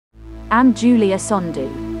I'm Julia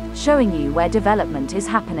Sondu, showing you where development is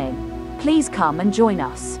happening. Please come and join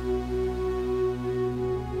us.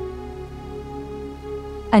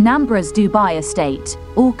 Anambra's Dubai estate,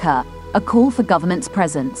 Orca, a call for government's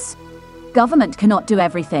presence. Government cannot do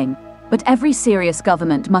everything, but every serious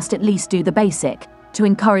government must at least do the basic, to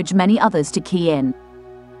encourage many others to key in.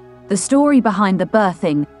 The story behind the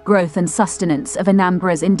birthing, growth and sustenance of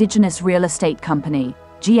Anambra's indigenous real estate company,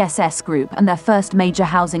 GSS Group, and their first major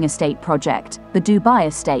housing estate project, the Dubai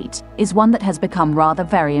estate, is one that has become rather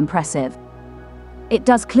very impressive. It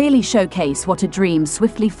does clearly showcase what a dream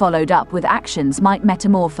swiftly followed up with actions might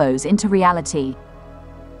metamorphose into reality.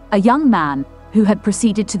 A young man, who had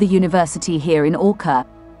proceeded to the university here in Orca,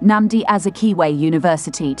 Nnamdi Azikiwe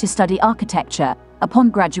University, to study architecture,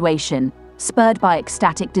 upon graduation, spurred by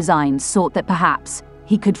ecstatic designs, thought that perhaps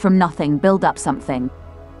he could from nothing build up something.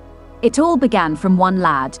 It all began from one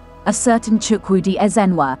lad, a certain Chukwudi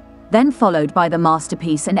Ezenwa, then followed by the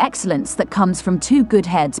masterpiece and excellence that comes from two good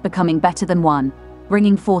heads becoming better than one,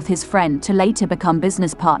 bringing forth his friend to later become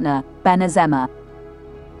business partner, Ben Azema.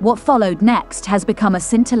 What followed next has become a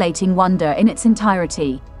scintillating wonder in its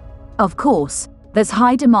entirety. Of course, there's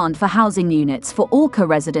high demand for housing units for Orca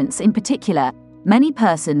residents in particular, many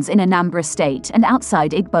persons in Anambra State and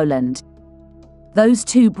outside IGBOLAND. Those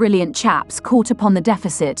two brilliant chaps caught upon the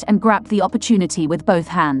deficit and grabbed the opportunity with both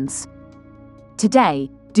hands.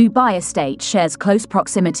 Today, Dubai Estate shares close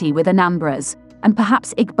proximity with Anambra's, and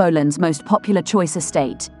perhaps IGBOLAND's most popular choice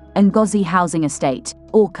estate, Ngozi Housing Estate,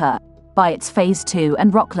 Orca, by its Phase 2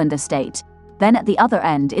 and Rockland Estate. Then at the other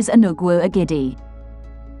end is Enugwu Agidi.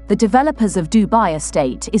 The developers of Dubai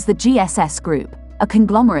Estate is the GSS Group, a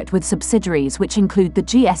conglomerate with subsidiaries which include the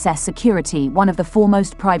GSS Security, one of the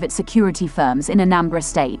foremost private security firms in Anambra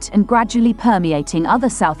State and gradually permeating other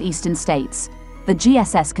southeastern states, the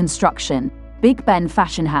GSS Construction, Big Ben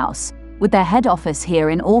Fashion House, with their head office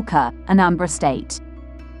here in Orca, Anambra State.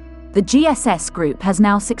 The GSS Group has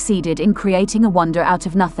now succeeded in creating a wonder out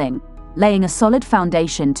of nothing, laying a solid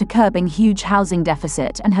foundation to curbing huge housing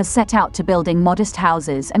deficit, and has set out to building modest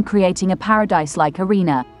houses and creating a paradise-like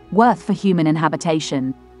arena, worth for human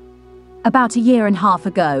inhabitation. About a year and a half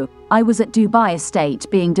ago, I was at Dubai Estate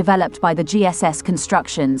being developed by the GSS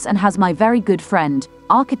Constructions and has my very good friend,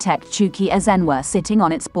 architect Chukwudi Ezenwa, sitting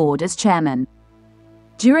on its board as chairman.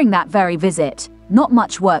 During that very visit, not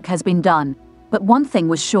much work has been done, but one thing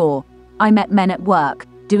was sure, I met men at work,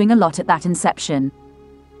 doing a lot at that inception.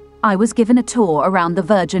 I was given a tour around the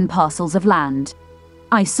virgin parcels of land.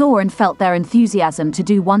 I saw and felt their enthusiasm to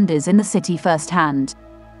do wonders in the city firsthand.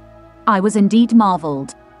 I was indeed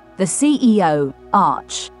marveled. The CEO,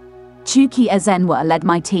 Chukwudi Ezenwa, led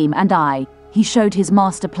my team and he showed his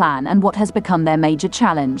master plan and what has become their major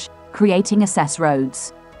challenge, creating access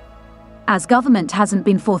roads. As government hasn't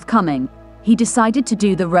been forthcoming, he decided to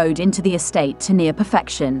do the road into the estate to near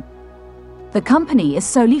perfection. The company is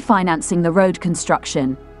solely financing the road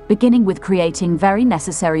construction, beginning with creating very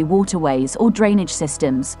necessary waterways or drainage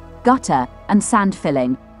systems, gutter and sand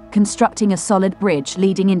filling, constructing a solid bridge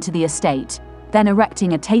leading into the estate, then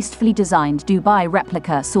erecting a tastefully designed Dubai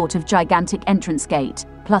replica sort of gigantic entrance gate,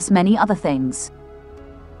 plus many other things.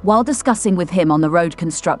 While discussing with him on the road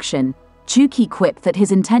construction, Chukwudi quipped that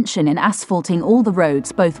his intention in asphalting all the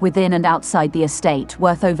roads both within and outside the estate,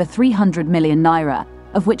 worth over 300 million naira,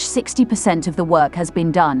 of which 60% of the work has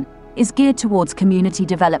been done, is geared towards community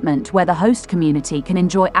development where the host community can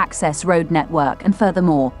enjoy access road network and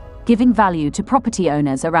furthermore, giving value to property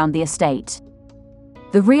owners around the estate.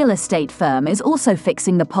 The real estate firm is also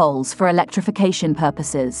fixing the poles for electrification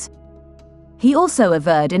purposes. He also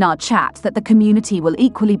averred in our chat that the community will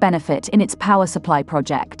equally benefit in its power supply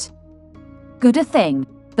project. Good a thing,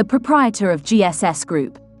 the proprietor of GSS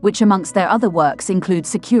Group, which amongst their other works include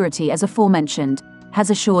security as aforementioned,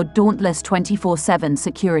 has assured dauntless 24/7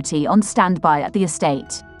 security on standby at the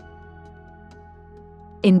estate.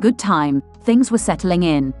 In good time, things were settling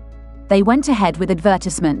in. They went ahead with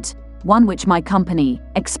advertisement, one which my company,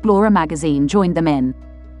 Explorer magazine, joined them in.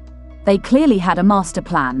 They clearly had a master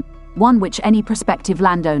plan, one which any prospective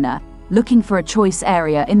landowner, looking for a choice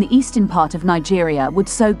area in the eastern part of Nigeria, would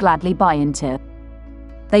so gladly buy into.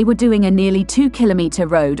 They were doing a nearly 2-kilometer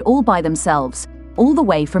road all by themselves, all the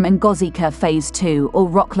way from Ngozi Phase 2 or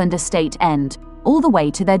Rockland Estate End, all the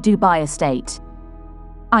way to their Dubai estate.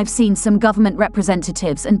 I've seen some government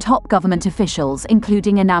representatives and top government officials,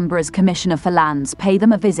 including Anambra's Commissioner for Lands, pay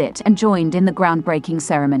them a visit and joined in the groundbreaking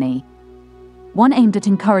ceremony. One aimed at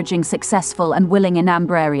encouraging successful and willing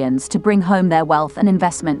Anambrarians to bring home their wealth and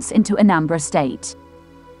investments into Anambra State.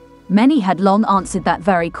 Many had long answered that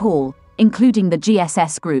very call, including the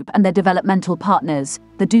GSS Group and their developmental partners,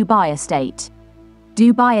 the Dubai Estate.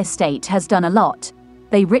 Dubai Estate has done a lot.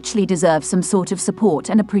 They richly deserve some sort of support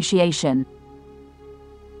and appreciation.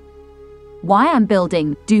 Why I'm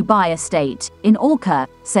building Dubai Estate in Orca,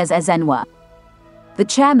 says Ezenwa. The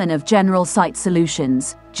chairman of General Site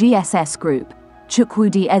Solutions, GSS Group,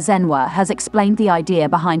 Chukwudi Ezenwa, has explained the idea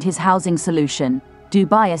behind his housing solution,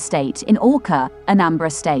 Dubai Estate in Orca,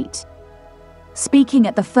 Anambra State. Speaking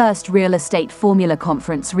at the first Real Estate Formula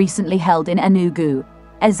Conference recently held in Enugu,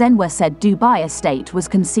 Ezenwa said Dubai Estate was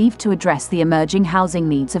conceived to address the emerging housing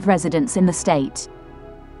needs of residents in the state.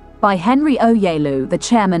 By Henry Oyelu, the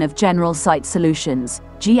chairman of General Site Solutions,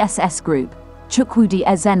 GSS Group, Chukwudi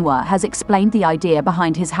Ezenwa has explained the idea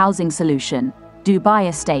behind his housing solution, Dubai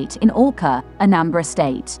Estate in Orca, Anambra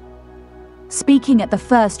State. Speaking at the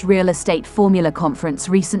first Real Estate Formula Conference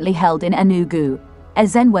recently held in Enugu,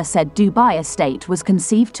 Ezenwa said Dubai Estate was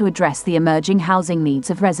conceived to address the emerging housing needs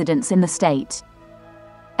of residents in the state.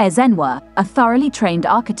 Ezenwa, a thoroughly trained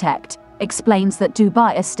architect, explains that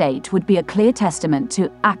Dubai Estate would be a clear testament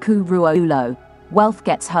to Aku Ruo Ulo, wealth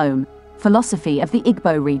gets home, philosophy of the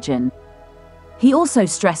Igbo region. He also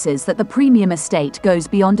stresses that the premium estate goes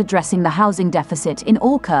beyond addressing the housing deficit in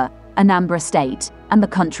Orca, Anambra State, and the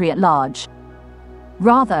country at large.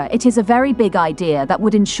 Rather, it is a very big idea that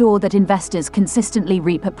would ensure that investors consistently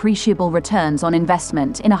reap appreciable returns on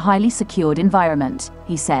investment in a highly secured environment,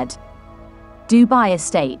 he said. Dubai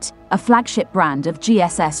Estate, a flagship brand of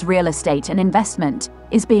GSS Real Estate and Investment,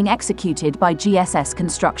 is being executed by GSS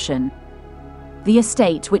Construction. The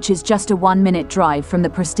estate, which is just a 1-minute drive from the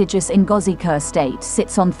prestigious Ngozi Estate,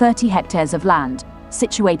 sits on 30 hectares of land,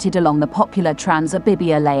 situated along the popular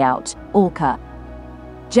Trans-Abibia layout, Orca.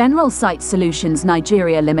 General Site Solutions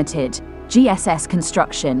Nigeria Limited, GSS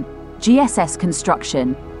Construction,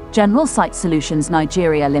 General Site Solutions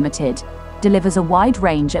Nigeria Limited, delivers a wide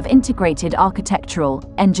range of integrated architectural,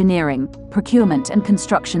 engineering, procurement and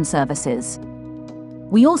construction services.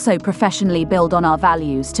 We also professionally build on our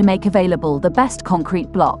values to make available the best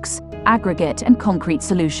concrete blocks, aggregate and concrete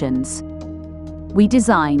solutions. We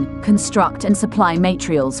design, construct and supply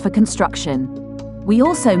materials for construction. We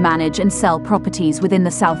also manage and sell properties within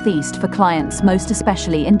the Southeast for clients, most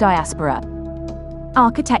especially in diaspora.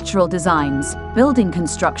 Architectural designs, building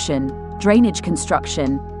construction, drainage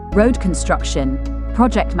construction, road construction,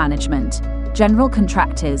 project management, general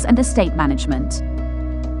contractors and estate management.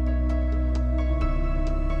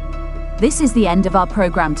 This is the end of our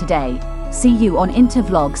program today. See you on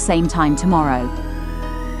Intervlog same time tomorrow.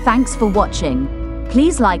 Thanks for watching.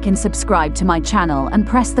 Please like and subscribe to my channel and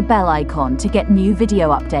press the bell icon to get new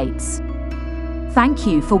video updates. Thank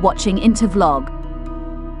you for watching Intervlog.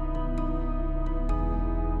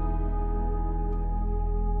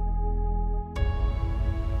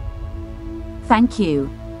 Thank you.